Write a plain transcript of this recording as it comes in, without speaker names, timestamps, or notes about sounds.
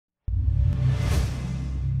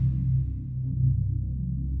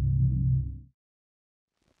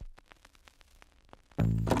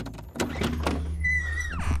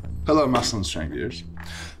Hello, muscle and strength eaters.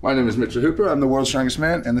 My name is Mitchell Hooper. I'm the world's strongest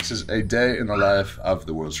man, and this is a day in the life of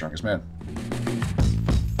the world's strongest man.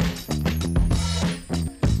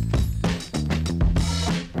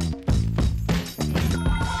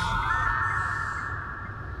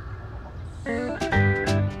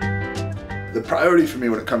 The priority for me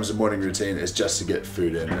when it comes to morning routine is just to get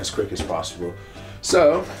food in as quick as possible.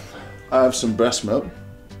 So, I have some breast milk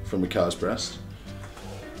from a cow's breast,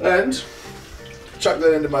 and chuck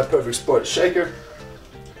that into my Perfect Sport shaker.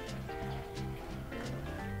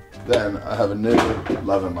 Then I have a new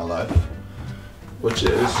love in my life, which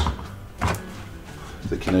is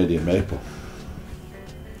the Canadian maple.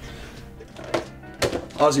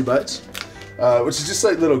 Aussie bites, which is just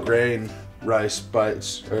like little grain rice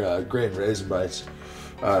bites, or grain raisin bites.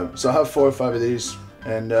 So I have 4 or 5 of these,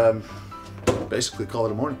 and basically call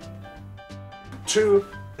it a morning. 2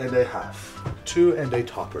 1/2, 2 1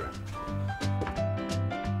 topper.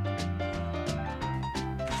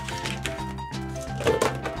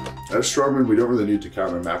 As strongmen, we don't really need to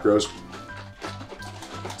count our macros,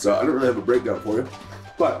 so I don't really have a breakdown for you,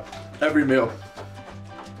 but every meal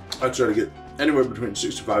I try to get anywhere between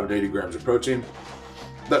 65 and 80 grams of protein.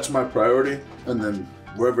 That's my priority, and then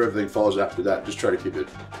wherever everything falls after that, just try to keep it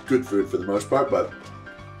good food for the most part, but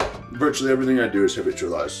virtually everything I do is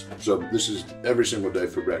habitualized. So this is every single day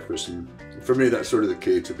for breakfast, and for me that's sort of the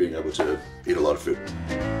key to being able to eat a lot of food.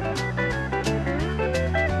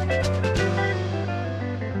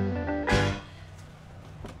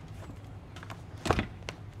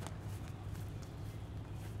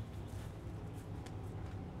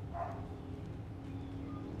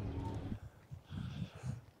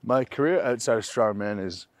 My career outside of strongman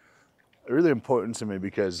is really important to me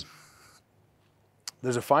because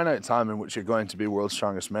there's a finite time in which you're going to be world's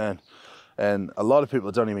strongest man. And a lot of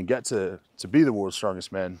people don't even get to be the world's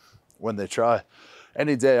strongest man when they try.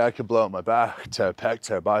 Any day I could blow out my back, tear a pec,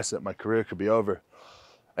 tear a bicep, my career could be over.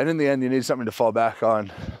 And in the end, you need something to fall back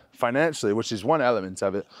on financially, which is one element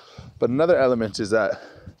of it. But another element is that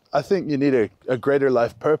I think you need a greater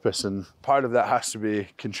life purpose, and part of that has to be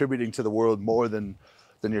contributing to the world more than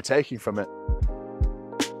you're taking from it.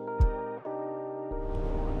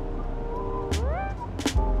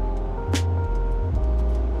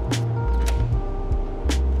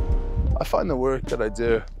 I find the work that I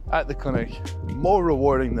do at the clinic more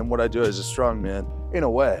rewarding than what I do as a strongman, in a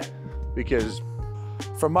way, because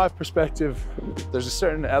from my perspective, there's a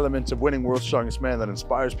certain element of winning World's Strongest Man that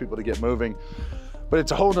inspires people to get moving, but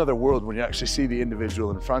it's a whole nother world when you actually see the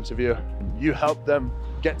individual in front of you. You help them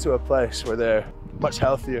get to a place where they're much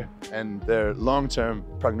healthier and their long-term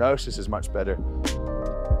prognosis is much better.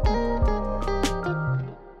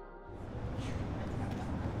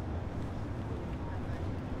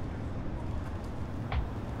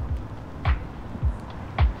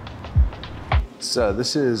 So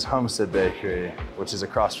this is Homestead Bakery, which is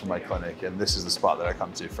across from my clinic, and this is the spot that I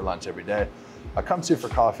come to for lunch every day. I come to for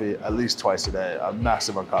coffee at least twice a day. I'm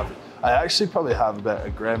massive on coffee. I actually probably have about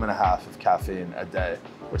 1.5 grams of caffeine a day,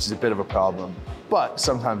 which is a bit of a problem, but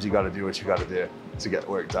sometimes you gotta do what you gotta do to get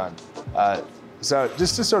work done. So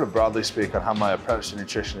just to sort of broadly speak on how my approach to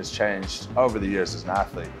nutrition has changed over the years as an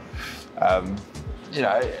athlete. You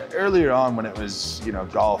know, earlier on when it was, you know,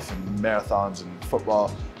 golf and marathons and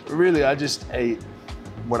football, really I just ate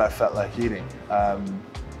what I felt like eating.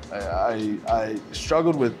 I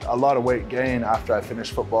struggled with a lot of weight gain after I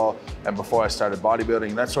finished football and before I started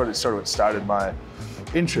bodybuilding. That's sort of what started my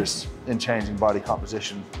interest in changing body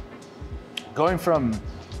composition. Going from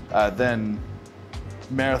then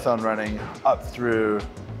marathon running up through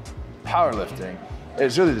powerlifting,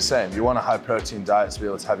 it's really the same. You want a high protein diet to be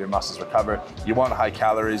able to have your muscles recover. You want high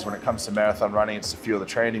calories. When it comes to marathon running, it's to fuel the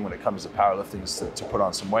training. When it comes to powerlifting, it's to put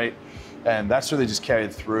on some weight. And that's really just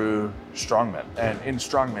carried through strongman. And in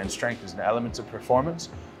strongman, strength is an element of performance,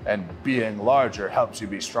 and being larger helps you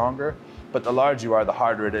be stronger. But the larger you are, the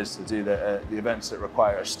harder it is to do the events that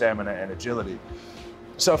require stamina and agility.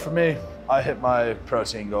 So for me, I hit my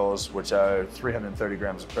protein goals, which are 330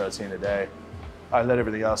 grams of protein a day. I let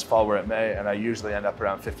everything else fall where it may, and I usually end up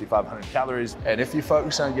around 5,500 calories. And if you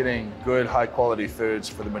focus on getting good, high quality foods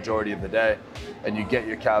for the majority of the day, and you get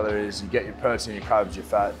your calories, you get your protein, your carbs, your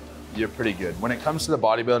fat, you're pretty good. When it comes to the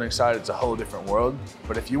bodybuilding side, it's a whole different world.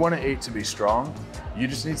 But if you want to eat to be strong, you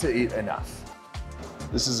just need to eat enough.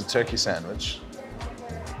 This is a turkey sandwich.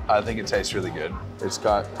 I think it tastes really good. It's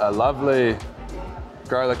got a lovely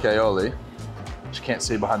garlic aioli, which you can't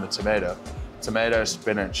see behind the tomato. Tomato,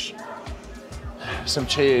 spinach, some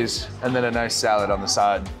cheese, and then a nice salad on the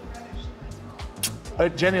side.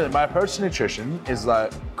 Genuinely, my approach to nutrition is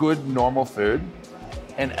like good, normal food,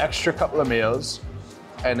 an extra couple of meals,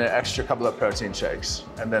 and an extra couple of protein shakes,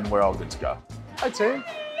 and then we're all good to go. Hi, team.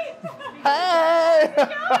 Hey!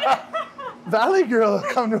 Valley girl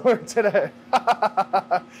come to work today. I'm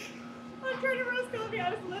trying to roast coffee.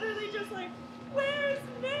 I was literally just like, where's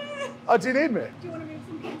Nick? Oh, do you need me? Do you want to move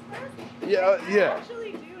some things first? Yeah, yeah. I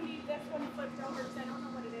actually do need this one flipped over because I don't know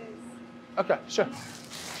what it is. Okay, sure.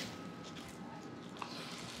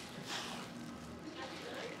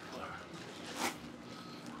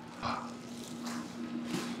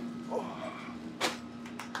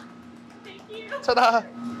 Thank you. Ta-da!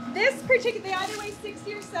 This particular, they either weigh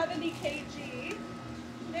 60 or 70 kg.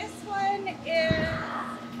 This one is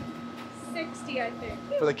 60, I think.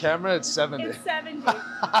 For the camera, it's 70. It's 70. 70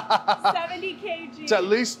 kg. It's at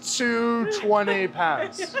least 220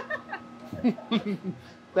 pounds. Thank you.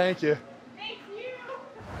 Thank you.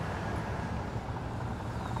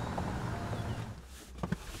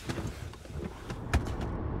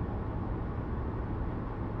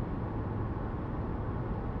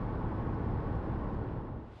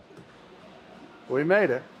 We made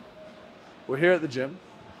it. We're here at the gym.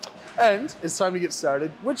 And it's time to get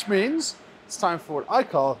started, which means it's time for what I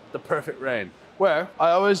call the perfect rain, where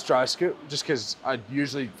I always dry scoop just because I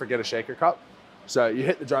usually forget a shaker cup. So you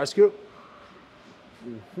hit the dry scoop.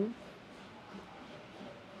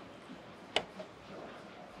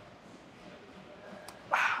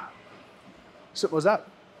 Simple as that.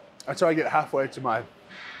 Until I get halfway to my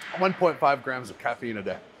 1.5 grams of caffeine a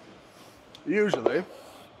day. Usually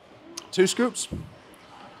 2 scoops,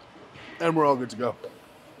 and we're all good to go.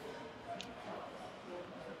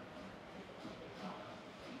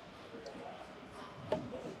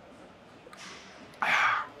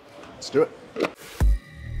 Let's do it.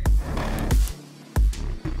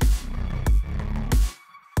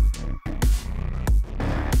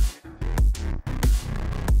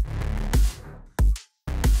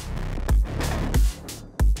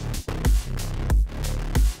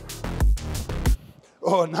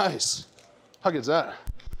 Oh, nice. How good's that?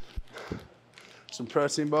 Some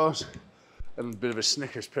protein bars and a bit of a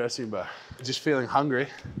Snickers protein bar. Just feeling hungry,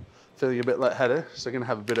 feeling a bit lightheaded, so I'm gonna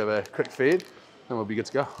have a bit of a quick feed and we'll be good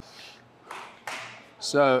to go.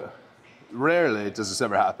 So, rarely does this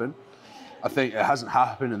ever happen. I think it hasn't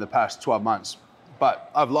happened in the past 12 months,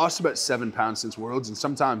 but I've lost about 7 pounds since Worlds, and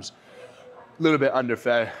sometimes a little bit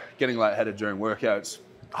underfed, getting lightheaded during workouts.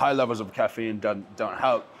 High levels of caffeine don't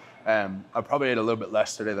help. I probably ate a little bit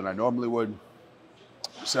less today than I normally would.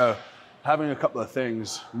 So having a couple of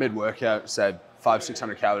things mid-workout, say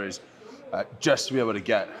 500-600 calories, just to be able to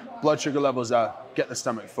get blood sugar levels up, get the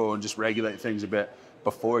stomach full, and just regulate things a bit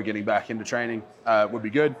before getting back into training would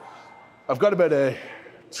be good. I've got about a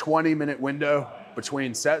 20-minute window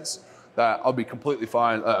between sets that I'll be completely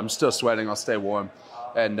fine. I'm still sweating, I'll stay warm.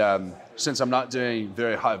 And since I'm not doing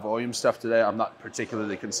very high volume stuff today, I'm not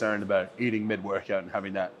particularly concerned about eating mid-workout and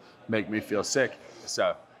having that make me feel sick.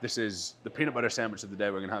 So this is the peanut butter sandwich of the day.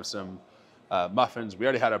 We're gonna have some muffins. We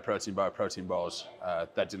already had our protein bar, protein balls.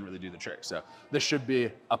 That didn't really do the trick. So this should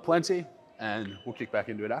be a plenty, and we'll kick back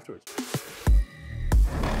into it afterwards.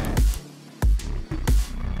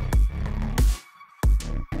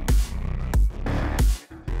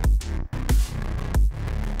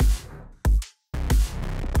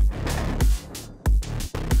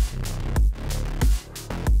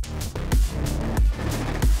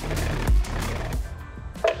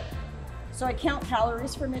 So I count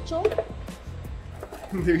calories for Mitchell.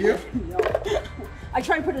 Do you? No. I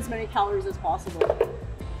try and put as many calories as possible.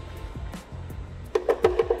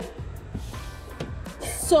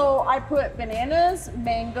 So I put bananas,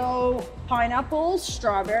 mango, pineapples,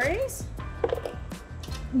 strawberries.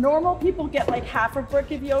 Normal people get like half a brick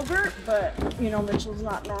of yogurt, but you know, Mitchell's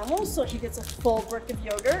not normal, so he gets a full brick of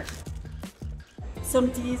yogurt. Some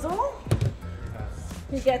diesel.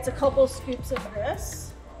 He gets a couple scoops of this.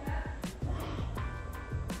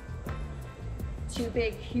 2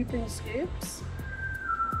 big heaping scoops.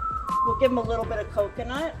 We'll give him a little bit of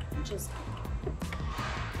coconut,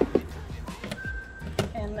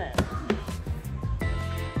 and then.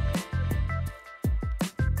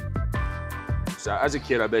 So as a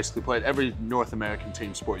kid, I basically played every North American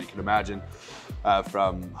team sport you can imagine,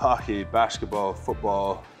 from hockey, basketball,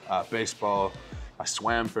 football, baseball. I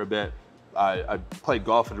swam for a bit. I played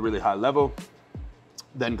golf at a really high level.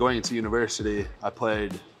 Then going into university, I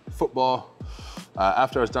played football.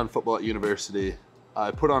 After I was done football at university,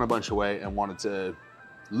 I put on a bunch of weight and wanted to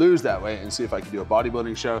lose that weight and see if I could do a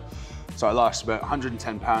bodybuilding show. So I lost about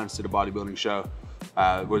 110 pounds to the bodybuilding show.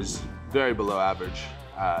 Was very below average.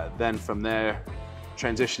 Then from there,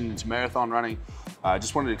 transitioned into marathon running. I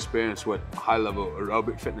just wanted to experience what high-level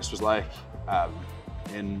aerobic fitness was like.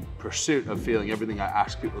 in pursuit of feeling everything I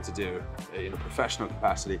ask people to do in a professional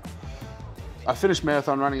capacity. I finished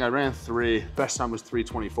marathon running, I ran 3, best time was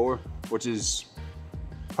 3:24, which is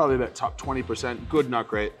probably about top 20%, good, not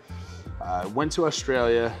great. Went to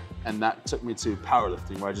Australia, and that took me to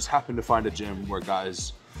powerlifting, where I just happened to find a gym where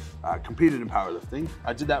guys competed in powerlifting.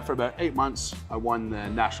 I did that for about 8 months. I won the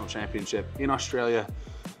national championship in Australia.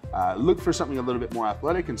 Looked for something a little bit more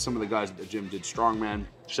athletic, and some of the guys at the gym did strongman.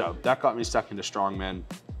 So that got me stuck into strongman.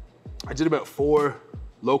 I did about 4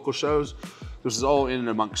 local shows. This is all in and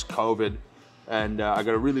amongst COVID. And I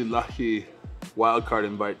got a really lucky wildcard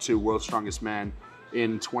invite to World's Strongest Man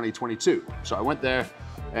in 2022. So I went there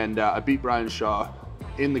and I beat Brian Shaw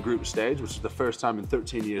in the group stage, which is the first time in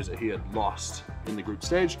 13 years that he had lost in the group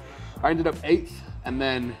stage. I ended up 8th, and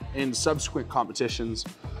then in subsequent competitions,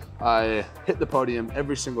 I hit the podium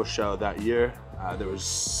every single show that year. There was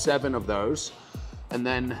 7 of those. And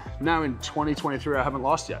then now in 2023, I haven't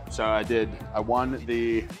lost yet. So I won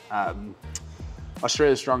the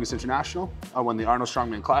Australia's Strongest International, I won the Arnold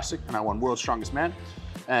Strongman Classic, and I won World's Strongest Man.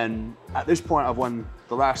 And at this point, I've won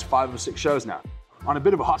the last 5 or 6 shows now. On a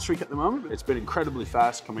bit of a hot streak at the moment. It's been incredibly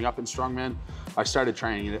fast coming up in strongman. I started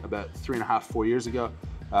training it about 3.5, 4 years ago,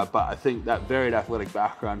 but I think that varied athletic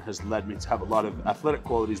background has led me to have a lot of athletic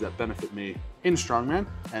qualities that benefit me in strongman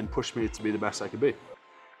and push me to be the best I could be.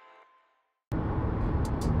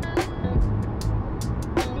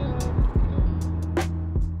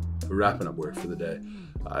 Wrapping up work for the day.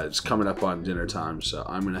 It's coming up on dinner time, so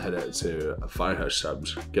I'm gonna head out to a Firehouse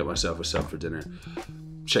Subs, get myself a sub for dinner,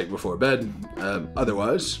 shake before bed.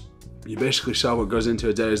 Otherwise, you basically saw what goes into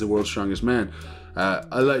a day as the world's strongest man.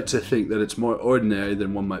 I like to think that it's more ordinary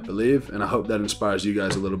than one might believe, and I hope that inspires you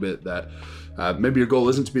guys a little bit, that maybe your goal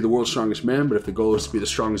isn't to be the world's strongest man, but if the goal is to be the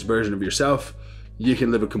strongest version of yourself, you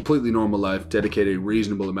can live a completely normal life, dedicate a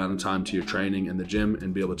reasonable amount of time to your training in the gym,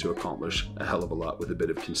 and be able to accomplish a hell of a lot with a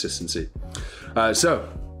bit of consistency. So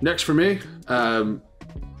next for me, I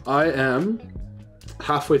am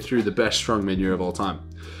halfway through the best strongman year of all time.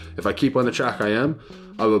 If I keep on the track I am,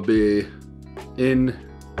 I will be in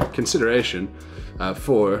consideration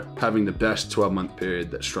for having the best 12-month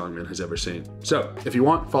period that strongman has ever seen. So if you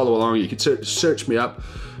want, follow along. You can search me up,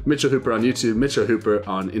 Mitchell Hooper on YouTube, Mitchell Hooper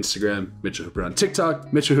on Instagram, Mitchell Hooper on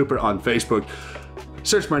TikTok, Mitchell Hooper on Facebook.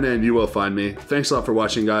 Search my name, you will find me. Thanks a lot for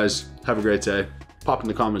watching, guys. Have a great day. Pop in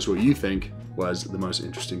the comments what you think was the most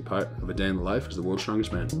interesting part of a day in the life as the world's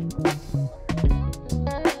strongest man.